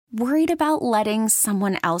Worried about letting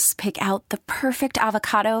someone else pick out the perfect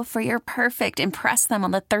avocado for your perfect impress them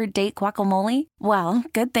on the third date guacamole? Well,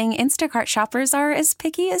 good thing Instacart shoppers are as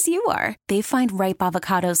picky as you are. They find ripe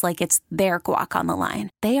avocados like it's their guac on the line.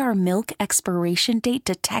 They are milk expiration date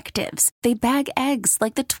detectives. They bag eggs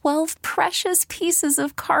like the 12 precious pieces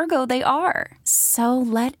of cargo they are. So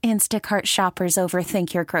let Instacart shoppers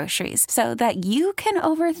overthink your groceries so that you can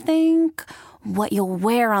overthink what you'll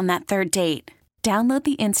wear on that third date. Download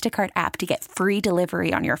the Instacart app to get free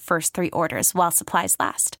delivery on your first 3 orders while supplies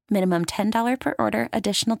last. Minimum $10 per order.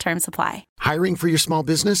 Additional terms apply. Hiring for your small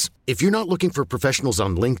business? If you're not looking for professionals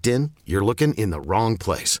on LinkedIn, you're looking in the wrong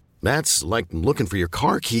place. That's like looking for your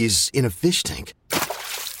car keys in a fish tank.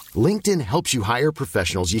 LinkedIn helps you hire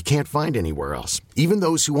professionals you can't find anywhere else, even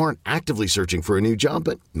those who aren't actively searching for a new job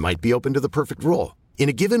but might be open to the perfect role. In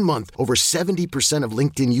a given month, over 70% of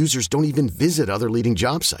LinkedIn users don't even visit other leading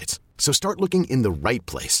job sites. So start looking in the right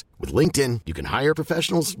place. With LinkedIn, you can hire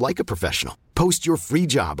professionals like a professional. Post your free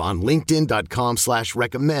job on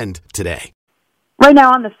linkedin.com/recommend today. Right now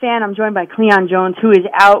on The Fan, I'm joined by Cleon Jones, who is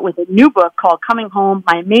out with a new book called Coming Home,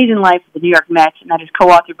 My Amazing Life with the New York Mets, and that is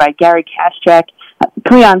co-authored by Gary Kaschak.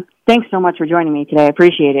 Cleon, thanks so much for joining me today. I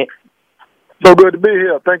appreciate it. So good to be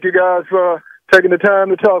here. Thank you guys for taking the time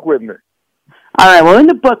to talk with me. All right, well, in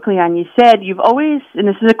the book, Cleon, you said you've always, and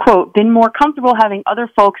this is a quote, been more comfortable having other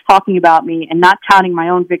folks talking about me and not touting my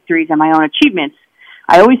own victories and my own achievements.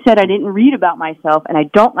 I always said I didn't read about myself, and I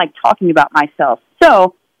don't like talking about myself.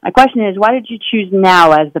 So my question is, why did you choose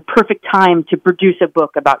now as the perfect time to produce a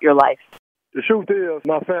book about your life? The truth is,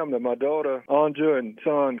 my family, my daughter, Anja, and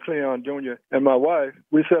son, Cleon Jr., and my wife,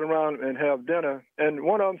 we sat around and have dinner, and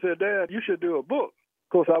one of them said, Dad, you should do a book.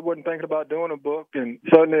 Of course, I wasn't thinking about doing a book, and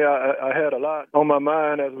certainly I had a lot on my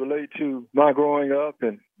mind as it relates to my growing up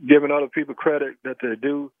and giving other people credit that they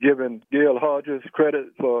do, giving Gil Hodges credit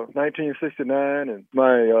for 1969 and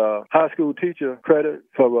my high school teacher credit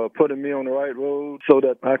for putting me on the right road so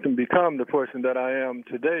that I can become the person that I am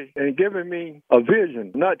today, and giving me a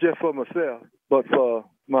vision, not just for myself, but for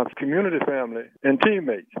my community family and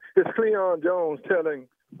teammates. It's Cleon Jones telling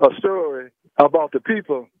a story about the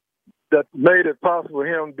people that made it possible for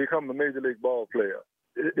him to become a major league ball player.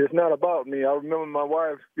 It's not about me. I remember my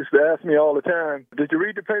wife used to ask me all the time, did you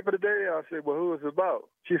read the paper today? I said, well, who is it about?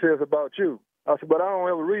 She says, about you. I said, but I don't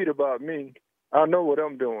ever read about me. I know what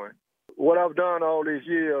I'm doing. What I've done all these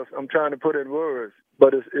years, I'm trying to put in words,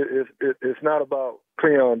 but it's not about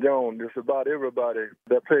Cleon Jones. It's about everybody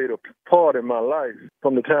that played a part in my life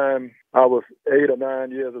from the time I was 8 or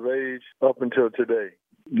 9 years of age up until today.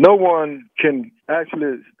 No one can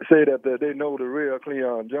actually say that they know the real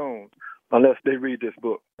Cleon Jones unless they read this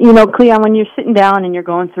book. You know, Cleon, when you're sitting down and you're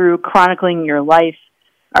going through chronicling your life,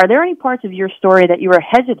 are there any parts of your story that you were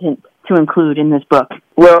hesitant to include in this book?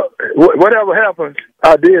 Well, whatever happens,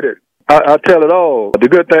 I did it. I tell it all, the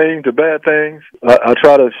good things, the bad things. I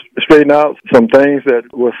try to straighten out some things that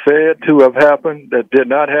were said to have happened that did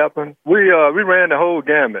not happen. We ran the whole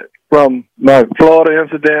gamut, from my Florida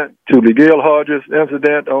incident to the Gil Hodges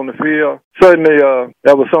incident on the field. Certainly,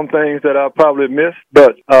 there were some things that I probably missed,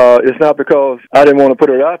 but it's not because I didn't want to put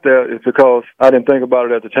it out there. It's because I didn't think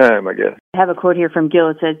about it at the time, I guess. I have a quote here from Gil.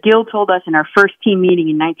 It says, Gil told us in our first team meeting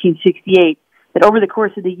in 1968 that over the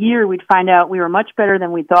course of the year, we'd find out we were much better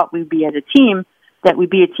than we thought we'd be as a team, that we'd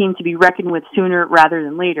be a team to be reckoned with sooner rather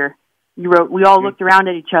than later. You wrote, we all looked around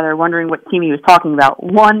at each other wondering what team he was talking about.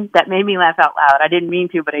 One that made me laugh out loud. I didn't mean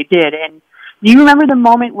to, but I did. And do you remember the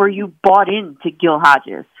moment where you bought into Gil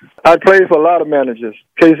Hodges? I played for a lot of managers,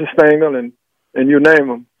 Casey Stengel and you name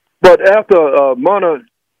them. But after a month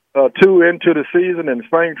or two into the season and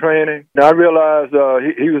spring training, I realized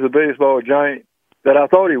he was a baseball giant that I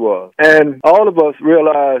thought he was. And all of us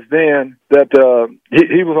realized then that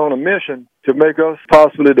he was on a mission to make us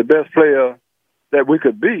possibly the best player that we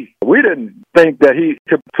could be. We didn't think that he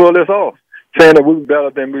could pull this off, saying that we were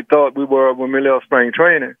better than we thought we were when we left spring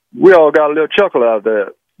training. We all got a little chuckle out of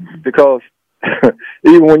that because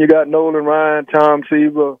even when you got Nolan Ryan, Tom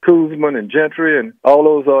Seaver, Kuzman, and Gentry, and all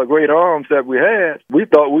those great arms that we had, we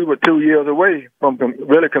thought we were 2 years away from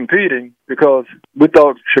really competing because we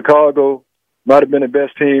thought Chicago might have been the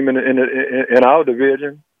best team in our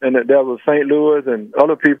division, and that there was St. Louis and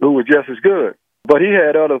other people who were just as good. But he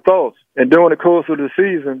had other thoughts. And during the course of the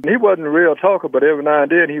season, he wasn't a real talker, but every now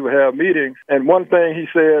and then he would have meetings. And one thing he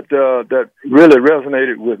said that really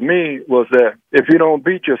resonated with me was that if you don't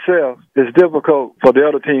beat yourself, it's difficult for the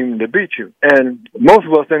other team to beat you. And most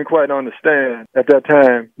of us didn't quite understand at that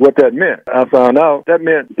time what that meant. I found out that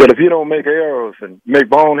meant that if you don't make errors and make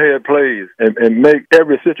bonehead plays and make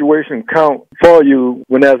every situation count for you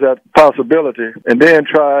when there's that possibility, and then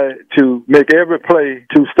try to make every play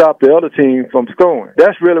to stop the other team from scoring.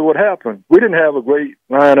 That's really what happened. We didn't have a great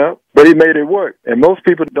lineup, but he made it work. And most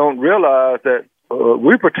people don't realize that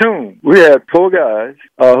we platooned. We had 4 guys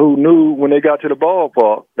who knew when they got to the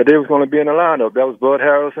ballpark that they was going to be in the lineup. That was Bud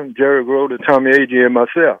Harrison, Jerry Grote, Tommy Agee, and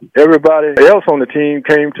myself. Everybody else on the team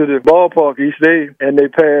came to the ballpark each day, and they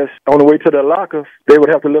passed on the way to their lockers. They would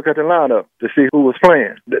have to look at the lineup to see who was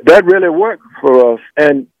playing. That really worked for us,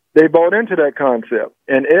 and they bought into that concept.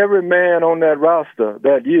 And every man on that roster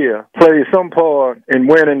that year played some part in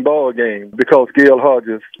winning ball games because Gil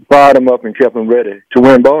Hodges fired them up and kept them ready to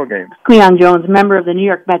win ball games. Cleon Jones, member of the New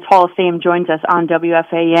York Mets Hall of Fame, joins us on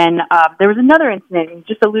WFAN. There was another incident, you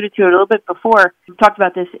just alluded to it a little bit before. You talked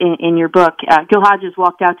about this in your book. Gil Hodges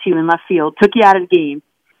walked out to you in left field, took you out of the game.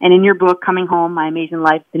 And in your book, Coming Home, My Amazing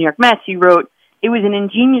Life, the New York Mets, you wrote, "It was an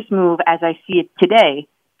ingenious move as I see it today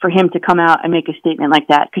for him to come out and make a statement like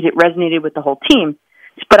that because it resonated with the whole team."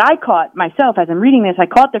 But I caught myself, as I'm reading this, I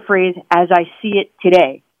caught the phrase, "as I see it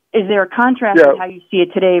today." Is there a contrast in how you see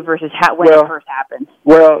it today versus when it first happened?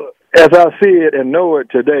 Well, as I see it and know it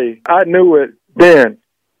today, I knew it then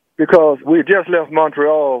because we just left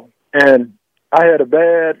Montreal and I had a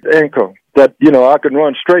bad ankle that, I could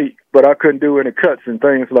run straight, but I couldn't do any cuts and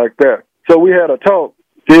things like that. So we had a talk,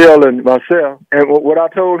 Gil and myself, and what I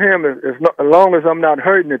told him is as long as I'm not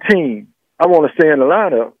hurting the team, I want to stay in the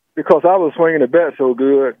lineup because I was swinging the bat so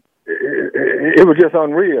good, it was just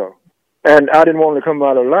unreal. And I didn't want to come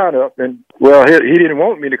out of the lineup, and, he didn't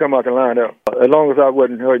want me to come out of the lineup as long as I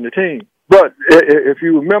wasn't hurting the team. But if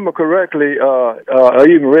you remember correctly, I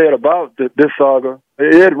even read about this saga.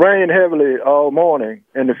 It rained heavily all morning,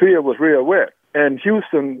 and the field was real wet. And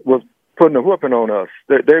Houston was putting a whooping on us.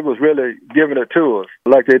 They was really giving it to us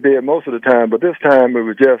like they did most of the time, but this time it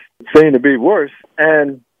was just seemed to be worse.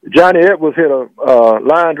 And Johnny Edwards hit a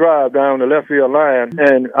line drive down the left field line,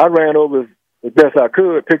 and I ran over as best I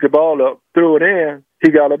could, picked the ball up, threw it in.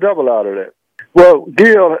 He got a double out of that. Well,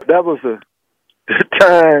 Gil, that was the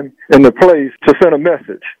time and the place to send a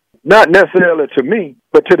message, not necessarily to me,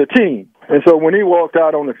 but to the team. And so when he walked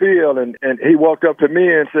out on the field and he walked up to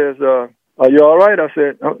me and says, "Are you all right?" I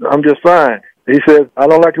said, "I'm just fine." He says, "I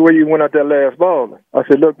don't like the way you went out that last ball." I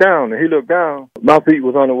said, "Look down." And he looked down. My feet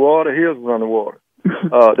was underwater. His was underwater.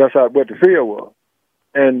 That's how wet the field was.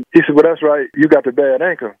 And he said, "Well, that's right. You got the bad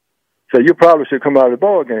ankle. So you probably should come out of the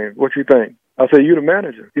ball game. What you think?" I said, "You the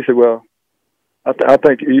manager." He said, "Well, I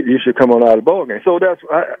think you should come on out of the ball game." So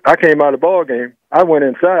I came out of the ball game. I went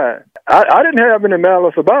inside. I didn't have any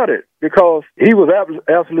malice about it because he was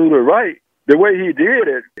absolutely right. The way he did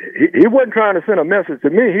it, he wasn't trying to send a message to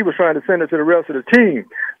me. He was trying to send it to the rest of the team.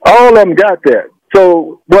 All of them got that.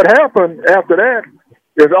 So what happened after that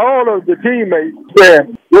is all of the teammates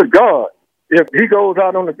said, "Good God, if he goes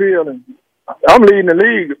out on the field and I'm leading the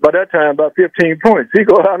league by that time by 15 points. He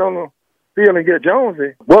goes out on the field and get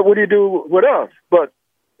Jonesy. What would he do with us?" But,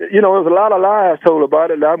 there was a lot of lies told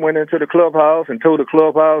about it. I went into the clubhouse and tore the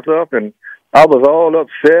clubhouse up, and I was all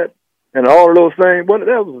upset and all of those things. Well,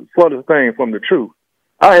 that was the thing from the truth.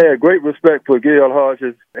 I had great respect for Gil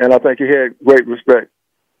Hodges, and I think he had great respect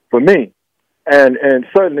for me. And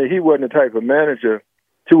certainly he wasn't the type of manager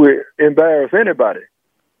to embarrass anybody,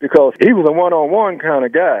 because he was a one-on-one kind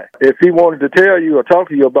of guy. If he wanted to tell you or talk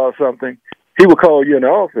to you about something, he would call you in the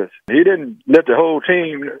office. He didn't let the whole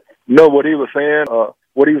team know what he was saying or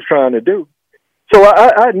what he was trying to do. So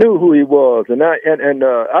I knew who he was, and I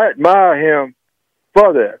admire him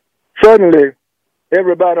for that. Certainly,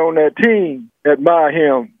 everybody on that team admire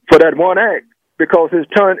him for that one act because it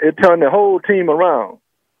turned the whole team around.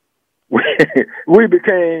 We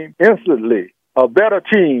became instantly a better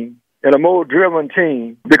team and a more driven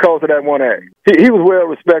team because of that one act. He was well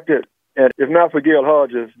respected, and if not for Gil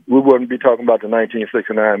Hodges, we wouldn't be talking about the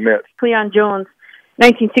 1969 Mets. Cleon Jones,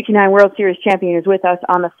 1969 World Series champion, is with us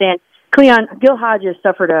on the stand. Cleon, Gil Hodges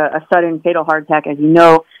suffered a sudden fatal heart attack, as you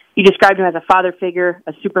know. You described him as a father figure,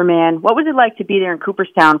 a Superman. What was it like to be there in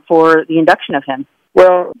Cooperstown for the induction of him?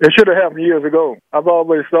 Well, it should have happened years ago. I've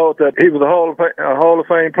always thought that he was a Hall of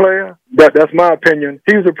Fame player. That's my opinion.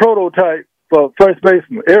 He was a prototype for first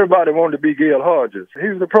baseman. Everybody wanted to be Gil Hodges. He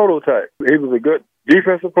was a prototype. He was a good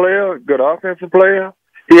defensive player, good offensive player.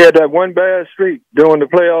 He had that one bad streak during the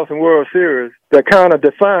playoffs and World Series that kind of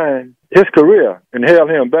defined his career and held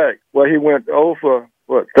him back, where he went over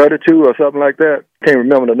 32 or something like that. Can't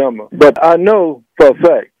remember the number. But I know for a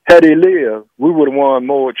fact had he lived, we would have won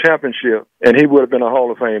more championships, and he would have been a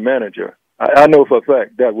Hall of Fame manager. I know for a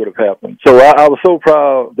fact that would have happened. So I was so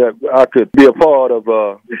proud that I could be a part of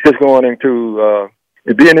his going into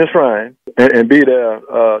be in his shrine and be there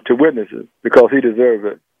to witness it, because he deserved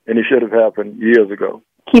it, and it should have happened years ago.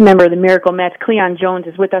 Key member of the Miracle Mets, Cleon Jones,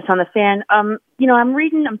 is with us on The Fan. I'm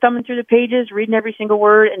thumbing through the pages, reading every single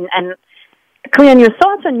word, and Cleon, your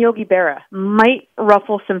thoughts on Yogi Berra might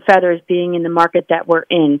ruffle some feathers being in the market that we're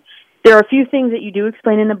in. There are a few things that you do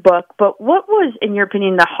explain in the book, but what was, in your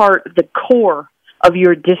opinion, the core of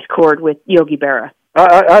your discord with Yogi Berra?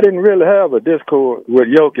 I didn't really have a discord with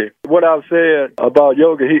Yogi. What I've said about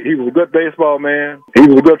Yogi, he was a good baseball man. He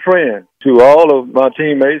was a good friend to all of my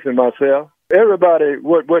teammates and myself. Everybody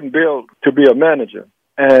wasn't built to be a manager.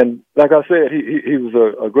 And like I said, he was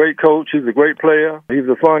a great coach. He was a great player. He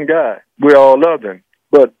was a fun guy. We all loved him.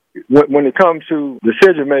 But when it comes to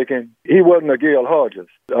decision-making, he wasn't a Gale Hodges,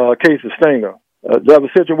 Casey Stengel. There was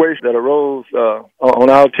a situation that arose on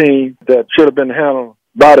our team that should have been handled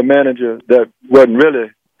by the manager that wasn't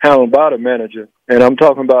really handled by the manager. And I'm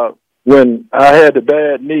talking about when I had the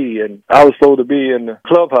bad knee and I was supposed to be in the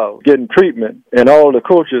clubhouse getting treatment, and all the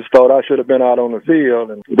coaches thought I should have been out on the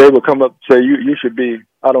field, and they would come up and say, you should be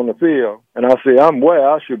out on the field. And I say, I'm where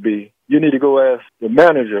I should be. You need to go ask the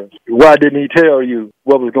manager, why didn't he tell you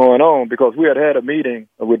what was going on? Because we had a meeting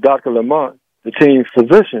with Dr. Lamont, the team's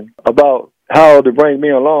physician, about how to bring me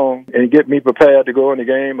along and get me prepared to go in the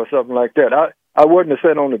game or something like that. I wouldn't have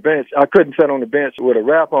sat on the bench. I couldn't sit on the bench with a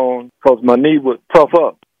wrap on because my knee would puff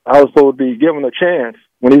up. I was supposed to be given a chance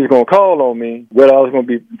when he was going to call on me, whether I was going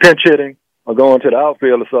to be pinch hitting or going to the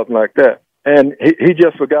outfield or something like that. And he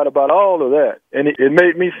just forgot about all of that. And it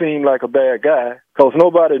made me seem like a bad guy because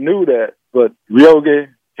nobody knew that. But Yogi,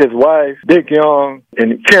 his wife, Dick Young,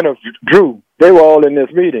 and Kenneth Drew, they were all in this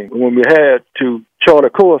meeting when we had to chart a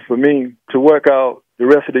course for me to work out the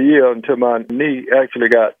rest of the year until my knee actually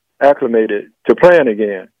got acclimated to playing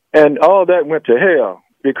again. And all that went to hell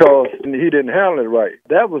because he didn't handle it right.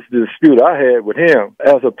 That was the dispute I had with him.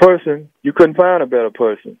 As a person, you couldn't find a better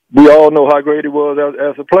person. We all know how great he was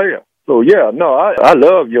as a player. So, I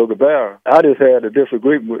love Yogi Berra. I just had a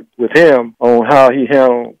disagreement with him on how he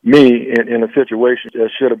handled me in a situation that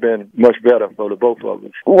should have been much better for the both of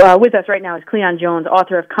us. Well, with us right now is Cleon Jones,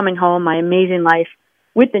 author of Coming Home, My Amazing Life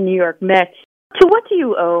with the New York Mets. To what do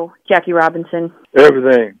you owe Jackie Robinson?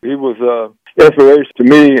 Everything. He was inspiration to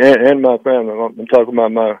me and my family. I'm talking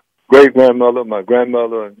about my great-grandmother, my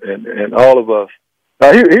grandmother, and all of us.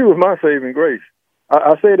 He was my saving grace.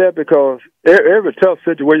 I say that because every tough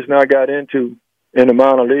situation I got into in the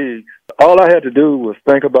minor leagues, all I had to do was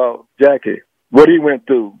think about Jackie, what he went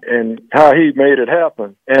through, and how he made it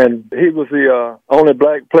happen. And he was the only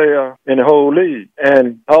black player in the whole league.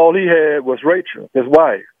 And all he had was Rachel, his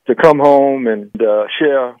wife, to come home and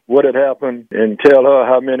share what had happened and tell her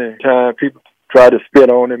how many times people tried to spit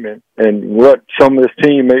on him and what some of his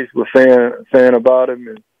teammates were saying about him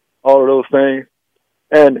and all of those things.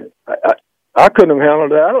 And I couldn't have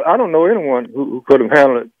handled that. I don't know anyone who could have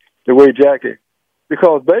handled it the way Jackie,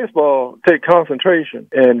 because baseball takes concentration,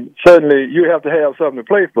 and certainly you have to have something to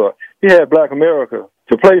play for. He had Black America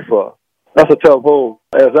to play for. That's a tough role,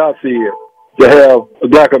 as I see it, to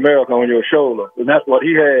have Black America on your shoulder, and that's what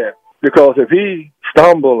he had. Because if he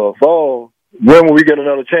stumble or fall, when will we get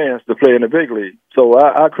another chance to play in the big league? So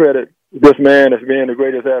I credit this man as being the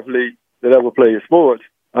greatest athlete that ever played sports.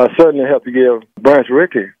 I certainly have to give Branch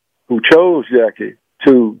Rickey, who chose Jackie,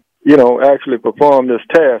 to, actually perform this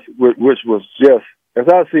task, which was just, as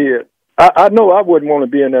I see it, I know I wouldn't want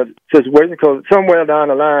to be in that situation because somewhere down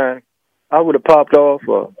the line, I would have popped off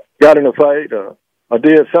or got in a fight or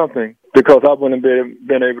did something because I wouldn't have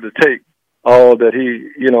been able to take all that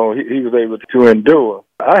he was able to endure.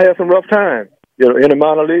 I had some rough times, in the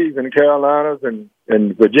minor leagues, in the Carolinas and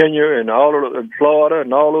Virginia and and Florida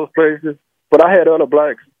and all those places. But I had other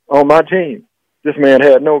blacks on my team. This man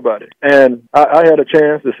had nobody. And I had a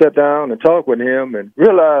chance to sit down and talk with him and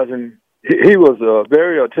realizing he was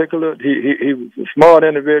very articulate. He was a smart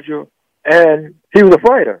individual. And he was a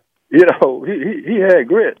fighter. He had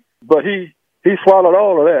grit. But he swallowed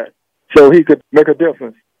all of that so he could make a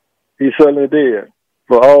difference. He certainly did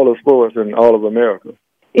for all of sports and all of America.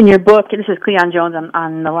 In your book, this is Cleon Jones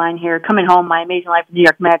on the line here, Coming Home, My Amazing Life with the New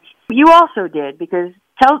York Mets. You also did, because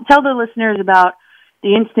tell the listeners about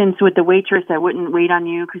the instance with the waitress that wouldn't wait on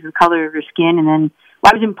you because of the color of your skin, and then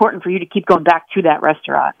why was it important for you to keep going back to that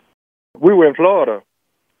restaurant? We were in Florida.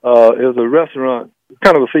 It was a restaurant,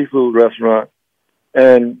 kind of a seafood restaurant,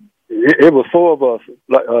 and it was four of us,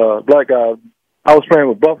 black guys. I was playing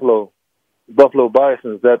with Buffalo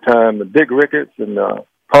Bisons at that time, and Dick Ricketts and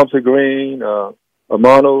Humphrey Green,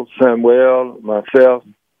 Armando Samuel, myself,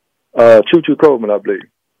 Choo Choo Coleman, I believe.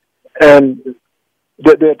 And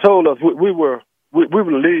they told us we were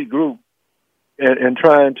the lead group in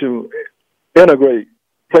trying to integrate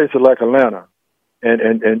places like Atlanta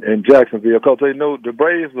and Jacksonville, because they know the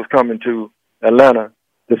Braves was coming to Atlanta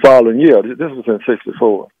the following year. This was in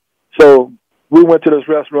 '64. So we went to this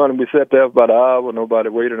restaurant and we sat there for about an hour. Nobody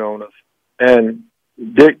waited on us. And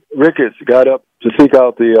Dick Ricketts got up to seek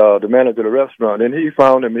out the manager of the restaurant, and he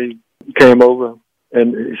found him. He came over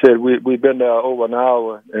and he said we'd been there over an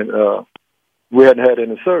hour and we hadn't had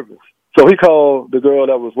any service. So he called the girl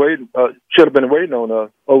that was waiting, should have been waiting on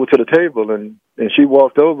us, over to the table, and she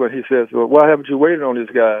walked over and he says, "Well, why haven't you waited on this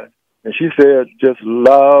guy?" And she said, just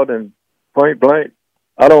loud and point blank,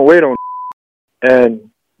 "I don't wait on." And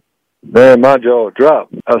man, my jaw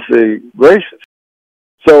dropped. I said, gracious.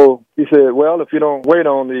 So he said, "Well, if you don't wait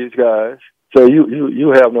on these guys, so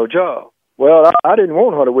you have no job." Well, I didn't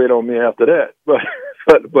want her to wait on me after that, but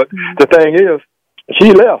the thing is,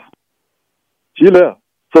 she left. She left.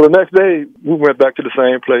 So the next day, we went back to the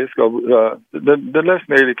same place. The next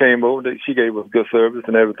lady came over. She gave us good service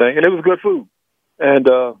and everything, and it was good food. And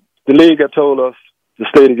the league had told us to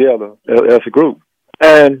stay together as a group.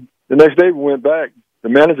 And the next day, we went back. The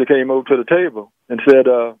manager came over to the table and said,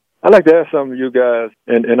 "I'd like to ask some of you guys,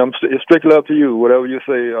 and it's strictly up to you. Whatever you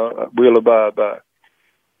say, we'll abide by."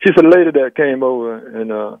 She said, "The lady that came over,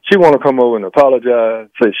 and she want to come over and apologize,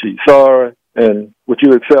 say she's sorry, and would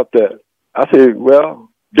you accept that?" I said, "Well,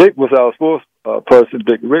 Dick was our sports person,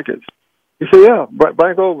 Dick Ricketts." He said, "Yeah,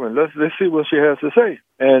 bring over and let's see what she has to say."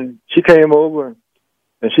 And she came over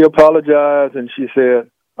and she apologized and she said,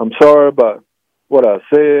 "I'm sorry about what I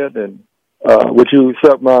said, and would you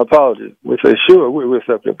accept my apology?" We said, "Sure, we'll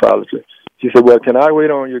accept your apology." She said, "Well, can I wait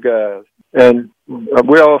on you guys?" And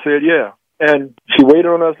we all said, "Yeah." And she waited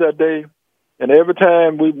on us that day. And every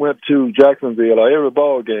time we went to Jacksonville or every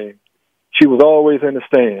ball game, she was always in the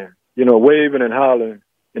stand, waving and hollering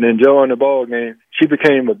and enjoying the ball game. She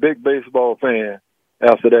became a big baseball fan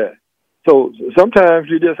after that. So sometimes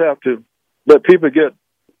you just have to let people get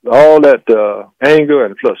all that anger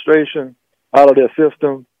and frustration out of their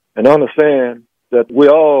system and understand that we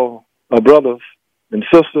all are brothers and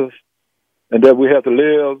sisters and that we have to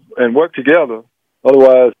live and work together.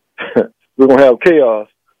 Otherwise, we're going to have chaos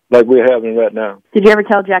like we're having right now. Did you ever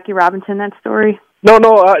tell Jackie Robinson that story? No,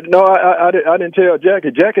 I didn't tell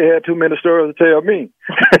Jackie. Jackie had too many stories to tell me.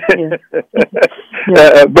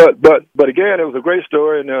 Yeah. But again, it was a great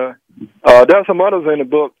story, and there's some others in the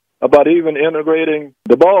book about even integrating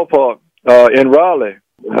the ballpark in Raleigh.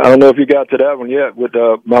 I don't know if you got to that one yet with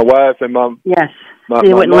my wife and my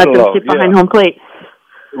they wouldn't let them sit behind home plate.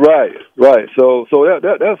 Right. So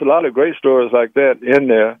there's a lot of great stories like that in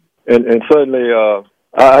there, and certainly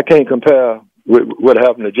I can't compare with what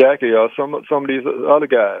happened to Jackie or some of these other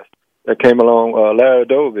guys that came along, Larry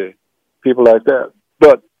Dovey, people like that.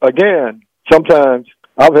 But again, sometimes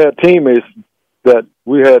I've had teammates that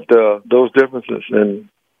we had those differences, and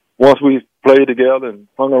once we played together and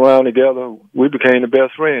hung around together, we became the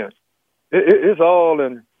best friends. It's all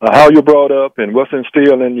in how you're brought up and what's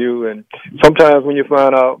instilled in you, and sometimes when you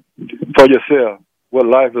find out for yourself what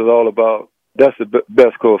life is all about, that's the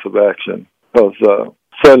best course of action. Because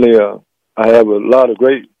certainly I have a lot of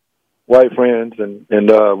great white friends, and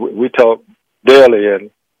we talk daily. And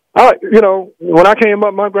when I came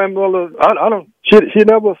up, my grandmother, she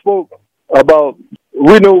never spoke about.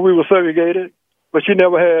 We knew we were segregated, but she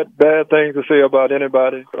never had bad things to say about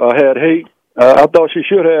anybody or had hate. I thought she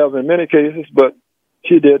should have in many cases, but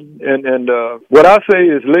she didn't. And what I say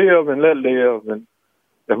is live and let live. And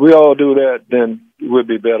if we all do that, then we'll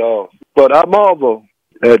be better off. But I marvel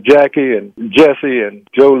at Jackie and Jesse and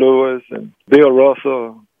Joe Louis and Bill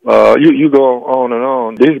Russell. You go on and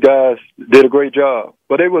on. These guys did a great job,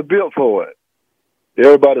 but they were built for it.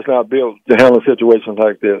 Everybody's not built to handle situations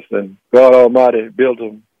like this, and God Almighty built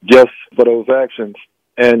them just for those actions.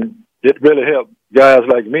 And it really helped guys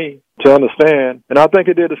like me to understand. And I think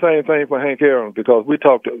it did the same thing for Hank Aaron, because we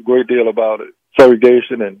talked a great deal about it,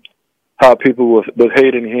 segregation, and how people was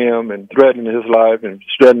hating him and threatening his life and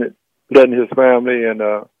threatening his family. And,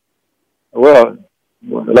 well,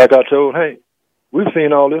 like I told Hank, we've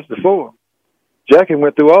seen all this before. Jackie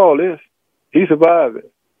went through all this. He survived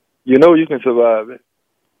it. You know you can survive it.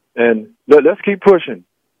 And let's keep pushing.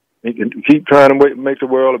 You can keep trying to make the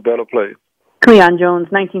world a better place. Cleon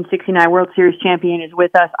Jones, 1969 World Series champion, is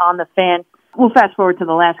with us on The Fan. We'll fast forward to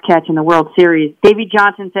the last catch in the World Series. Davey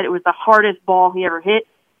Johnson said it was the hardest ball he ever hit.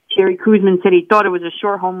 Jerry Koosman said he thought it was a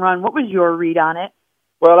short home run. What was your read on it?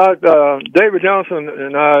 Well, David Johnson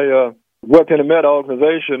and I worked in the Met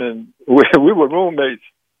organization, and we were roommates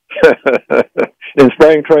in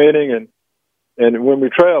spring training and when we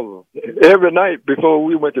traveled. Every night before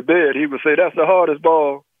we went to bed, he would say, "That's the hardest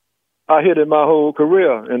ball I hit in my whole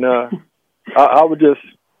career." And I would just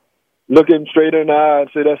look him straight in the eye and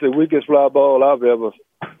say, "That's the weakest fly ball I've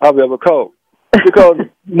ever caught." Because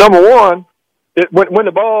number one, when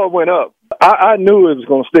the ball went up, I knew it was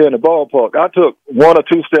going to stay in the ballpark. I took one or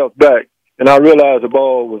two steps back, and I realized the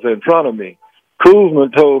ball was in front of me.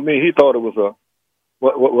 Koosman told me he thought it was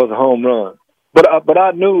a home run, but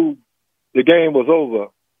I knew the game was over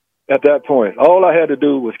at that point. All I had to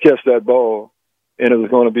do was catch that ball, and it was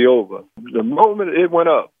going to be over. The moment it went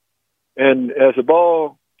up, and as the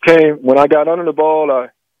ball came, when I got under the ball,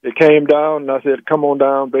 it came down, and I said, "Come on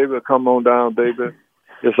down, baby, come on down, baby.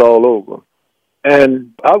 It's all over."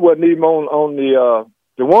 And I wasn't even on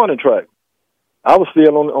the warning track. I was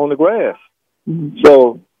still on the grass. Mm-hmm.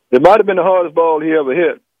 So it might have been the hardest ball he ever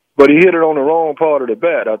hit, but he hit it on the wrong part of the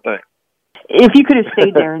bat, I think. If you could have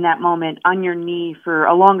stayed there in that moment on your knee for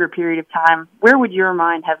a longer period of time, where would your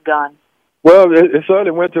mind have gone? Well, it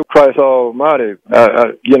certainly went to Christ Almighty.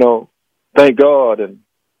 Thank God and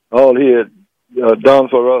all he had done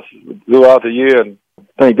for us throughout the year, and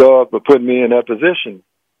thank God for putting me in that position.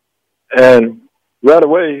 And right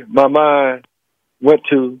away, my mind went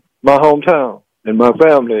to my hometown and my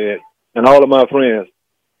family and all of my friends.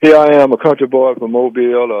 Here I am, a country boy from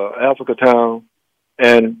Mobile, Africa town,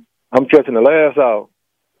 and I'm catching the last out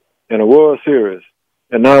in a World Series,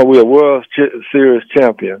 and now we're a World Series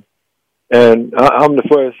champion. And I'm the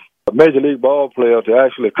first Major League ball player to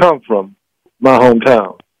actually come from my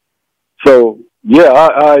hometown. So, yeah,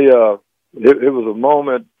 it was a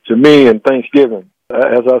moment to me in Thanksgiving.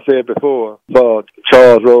 As I said before, for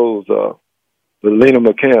Charles Rose, Lena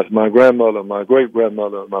McCants, my grandmother, my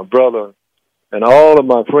great-grandmother, my brother, and all of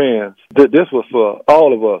my friends. This was for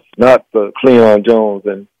all of us, not for Cleon Jones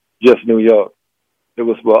and just New York. It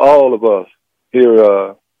was for all of us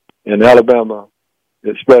here in Alabama,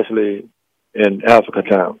 especially in Africa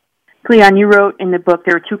town. Cleon, you wrote in the book,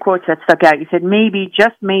 there were two quotes that stuck out. You said, "Maybe,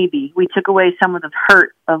 just maybe, we took away some of the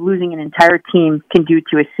hurt of losing an entire team can do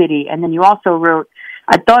to a city." And then you also wrote,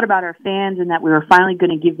 "I thought about our fans and that we were finally going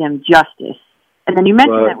to give them justice." And then you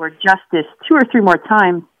mentioned that word justice 2 or 3 more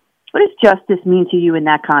times. What does justice mean to you in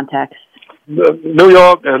that context? New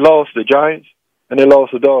York had lost the Giants and they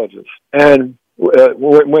lost the Dodgers. And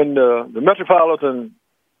when the Metropolitan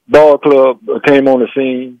Ball Club came on the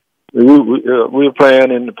scene, we were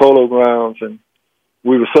playing in the Polo Grounds, and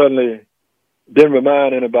we were certainly didn't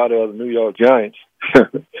remind anybody of the New York Giants.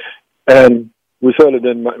 And we certainly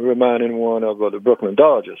didn't remind anyone of the Brooklyn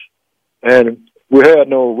Dodgers. And we had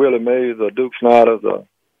no Willie Mays or Duke Snider or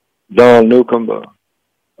Don Newcomb or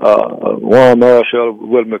Warren Marshall,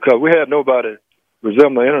 Willie McCullough. We had nobody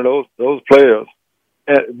resembling any of those players.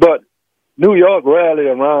 But New York rallied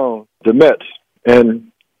around the Mets, and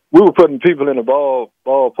we were putting people in the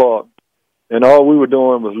ballpark, and all we were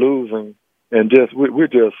doing was losing, and we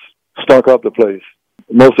just stunk up the place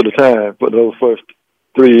most of the time for those first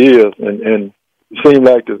 3 years. And it seemed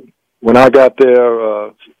like when I got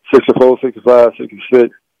there, 64, 65,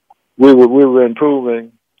 66, we were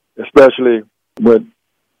improving, especially with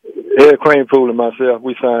Ed Kranepool and myself.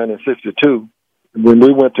 We signed in 62. When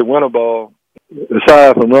we went to winter ball,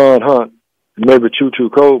 aside from Ron Hunt, maybe Choo-Choo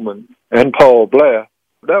Coleman and Paul Blair,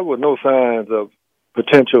 there were no signs of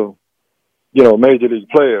potential, major league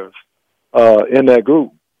players in that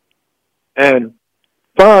group. And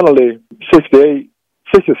finally, 68,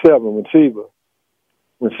 67,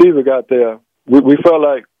 when Seaver got there, we felt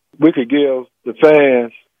like we could give the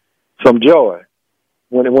fans some joy.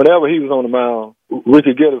 Whenever he was on the mound, we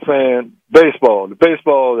could give the fan baseball, the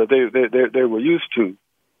baseball that they were used to.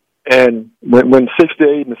 And when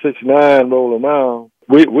 68 and 69 rolled around,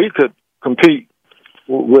 we could compete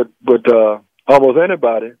with almost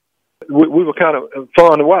anybody. We were kind of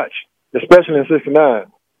fun to watch, especially in 69.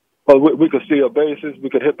 But we could steal bases, we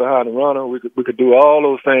could hit behind the runner, we could do all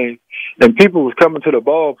those things. And people was coming to the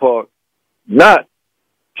ballpark not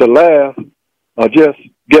to laugh or just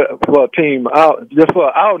get for a team out, just for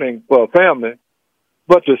an outing for a family,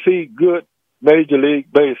 but to see good Major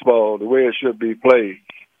League Baseball the way it should be played.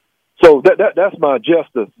 So that's my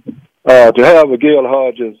justice, to have a Gil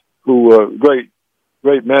Hodges, who was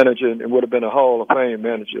great manager and would have been a Hall of Fame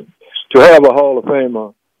manager, to have a Hall of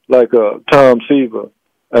Famer like Tom Seaver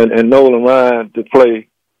and Nolan Ryan to play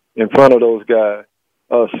in front of those guys.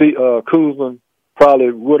 Koosman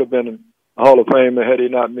probably would have been a Hall of Famer had he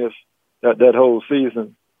not missed that whole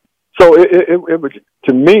season. So it was,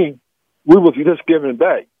 to me, we was just giving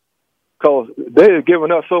back. because they have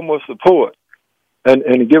given us so much support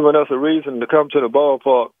and given us a reason to come to the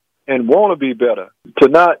ballpark and want to be better, to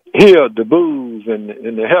not hear the boos and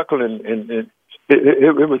the heckling. And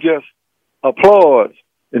it was just applause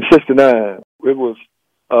in 69. It was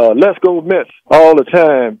let's go Mets all the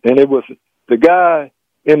time. And it was the guy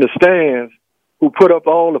in the stands who put up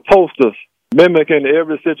all the posters mimicking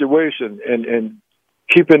every situation and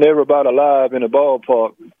keeping everybody alive in the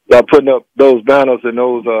ballpark by putting up those banners and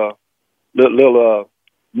those little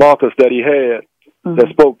markers that he had that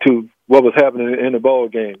spoke to what was happening in the ball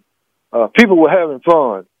game. People were having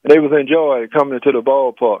fun, and they was enjoying coming into the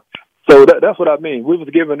ballpark. So that's what I mean. We was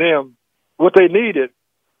giving them what they needed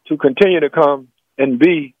to continue to come and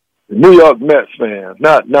be New York Mets fans,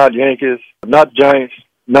 not Yankees, not Giants,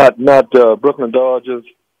 not Brooklyn Dodgers,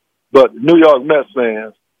 but New York Mets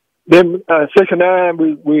fans. Then 69,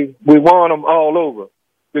 we won them all over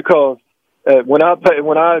because when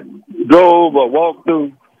I drove or walked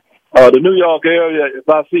through the New York area, if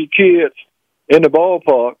I see kids in the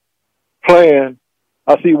ballpark playing,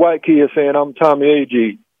 I see white kids saying, I'm Tommy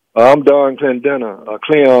Agee, I'm Don Clendenna,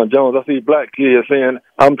 Cleon Jones. I see black kids saying,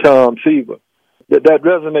 I'm Tom Seaver. That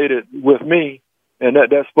resonated with me, and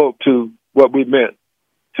that spoke to what we meant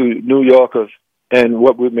to New Yorkers and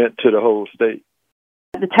what we meant to the whole state.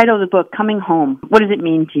 The title of the book, Coming Home, what does it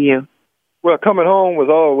mean to you? Well, coming home was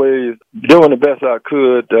always doing the best I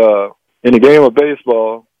could in the game of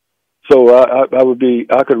baseball, so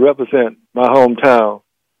I could represent my hometown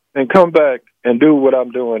and come back and do what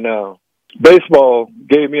I'm doing now. Baseball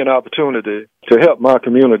gave me an opportunity to help my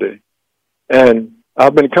community, and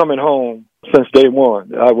I've been coming home since day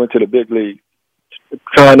one. I went to the big league,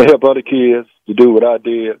 trying to help other kids to do what I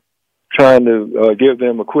did, trying to give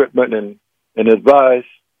them equipment and advice.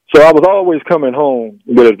 So I was always coming home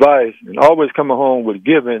with advice and always coming home with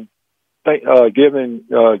giving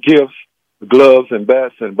gifts, gloves and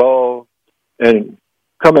bats and balls, and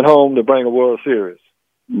coming home to bring a World Series.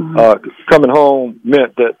 Coming home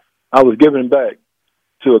meant that I was giving back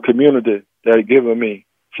to a community that had given me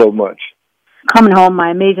so much. Coming Home,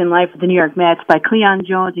 My Amazing Life with the New York Mets by Cleon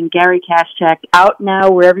Jones and Gary Kaschak. Out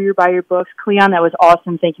now wherever you buy your books. Cleon, that was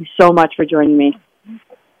awesome. Thank you so much for joining me.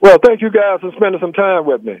 Well, thank you guys for spending some time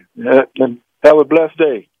with me. And have a blessed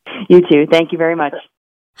day. You too. Thank you very much.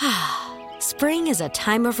 Spring is a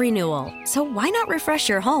time of renewal, so why not refresh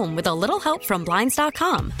your home with a little help from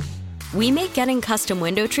Blinds.com? We make getting custom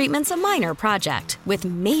window treatments a minor project with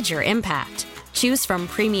major impact. Choose from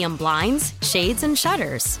premium blinds, shades, and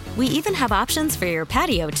shutters. We even have options for your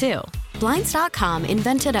patio, too. Blinds.com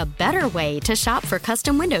invented a better way to shop for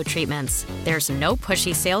custom window treatments. There's no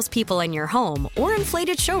pushy salespeople in your home or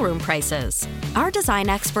inflated showroom prices. Our design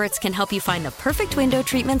experts can help you find the perfect window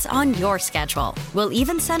treatments on your schedule. We'll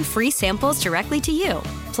even send free samples directly to you.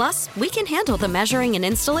 Plus, we can handle the measuring and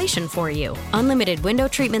installation for you. Unlimited window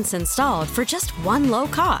treatments installed for just one low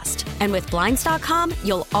cost. And with Blinds.com,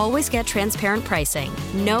 you'll always get transparent pricing.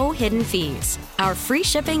 No hidden fees. Our free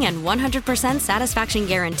shipping and 100% satisfaction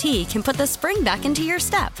guarantee can put the spring back into your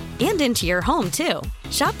step and into your home, too.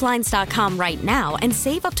 Shop Blinds.com right now and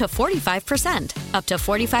save up to 45%. Up to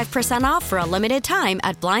 45% off for a limited time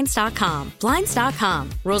at Blinds.com. Blinds.com.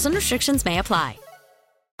 Rules and restrictions may apply.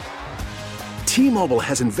 T-Mobile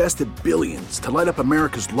has invested billions to light up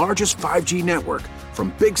America's largest 5G network,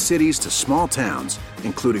 from big cities to small towns,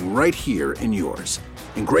 including right here in yours.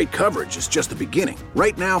 And great coverage is just the beginning.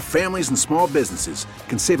 Right now, families and small businesses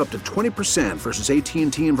can save up to 20% versus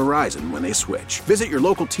AT&T and Verizon when they switch. Visit your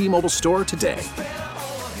local T-Mobile store today.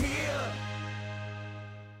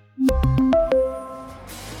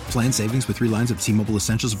 Plan savings with 3 lines of T-Mobile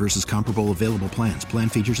Essentials versus comparable available plans. Plan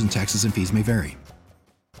features and taxes and fees may vary.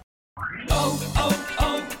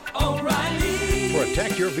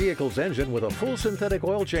 Protect your vehicle's engine with a full synthetic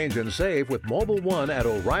oil change and save with Mobil 1 at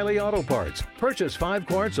O'Reilly Auto Parts. Purchase 5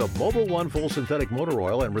 quarts of Mobil 1 full synthetic motor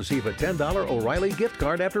oil and receive a $10 O'Reilly gift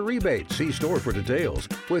card after rebate. See store for details.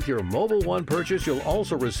 With your Mobil 1 purchase, you'll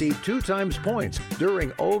also receive 2 times points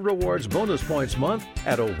during O Rewards Bonus Points Month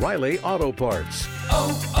at O'Reilly Auto Parts.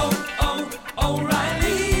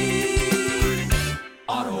 O'Reilly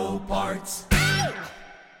Auto Parts.